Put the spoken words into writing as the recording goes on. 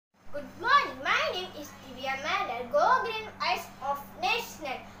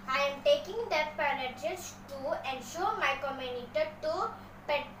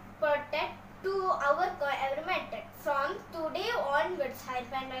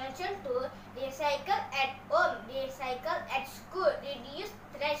prevention to recycle at home, recycle at school, reduce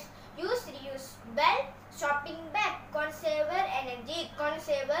trash, use reusable shopping bag, conserve energy,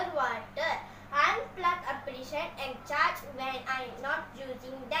 conserve water, unplug application and charge when I am not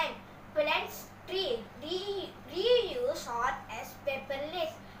using them, plant tree, reuse hot as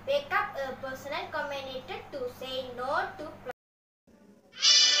paperless, wake up a personal committed to say no to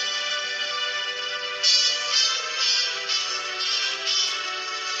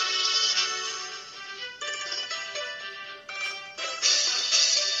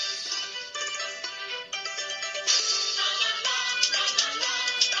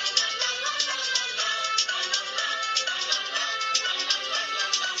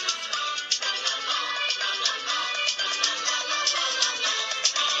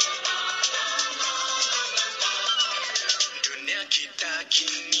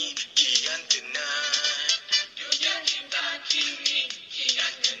kini kian tenang. Dunia kita kini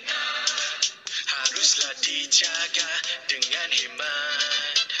kian tenang. Haruslah dijaga dengan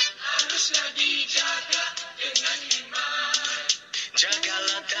hemat. Haruslah dijaga dengan hemat.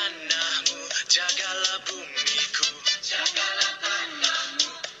 Jagalah tanahmu, jagalah bumiku. Jagalah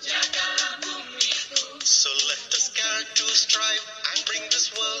tanahmu, jagalah bumiku. So let us care to strive and bring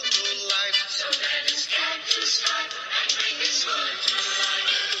this world to life. So let us care to strive and bring this world to life.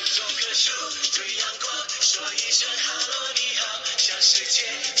 种棵树，对阳光说一声 Hello 你好，向世界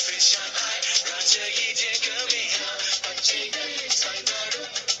分享爱，让这一天更美好。把这个雨伞拿入，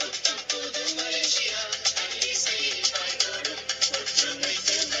不得不的马来西亚，爱你谁爱我入，我这美的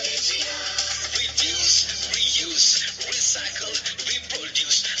马来西亚。Reduce, reuse, recycle,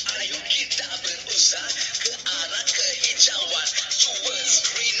 reproduce. Ayo kita berusaha ke arah kehijauan towards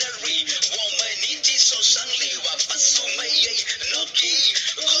greenery. 我们一起手上力挽把苏美耶 Loki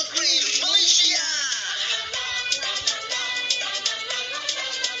Go Green Malaysia.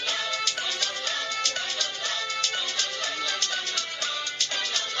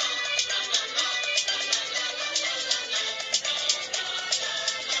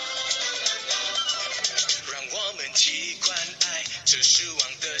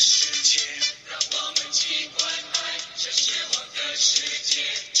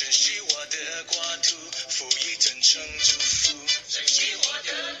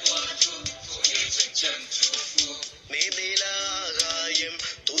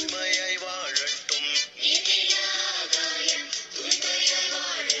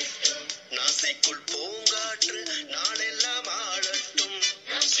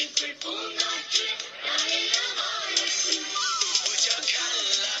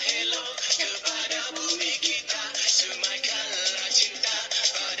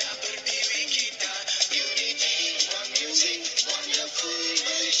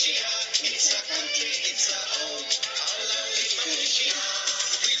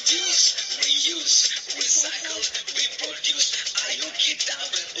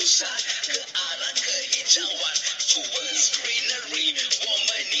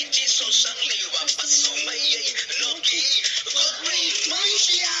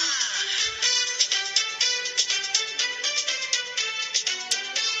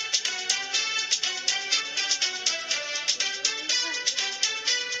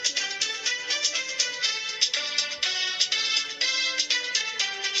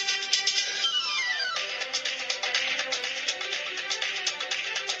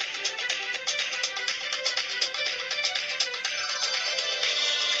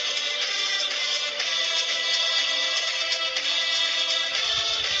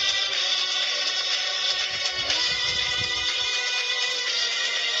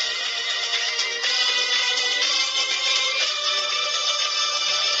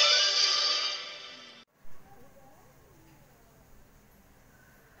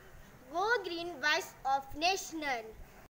 Go Green Voice of National.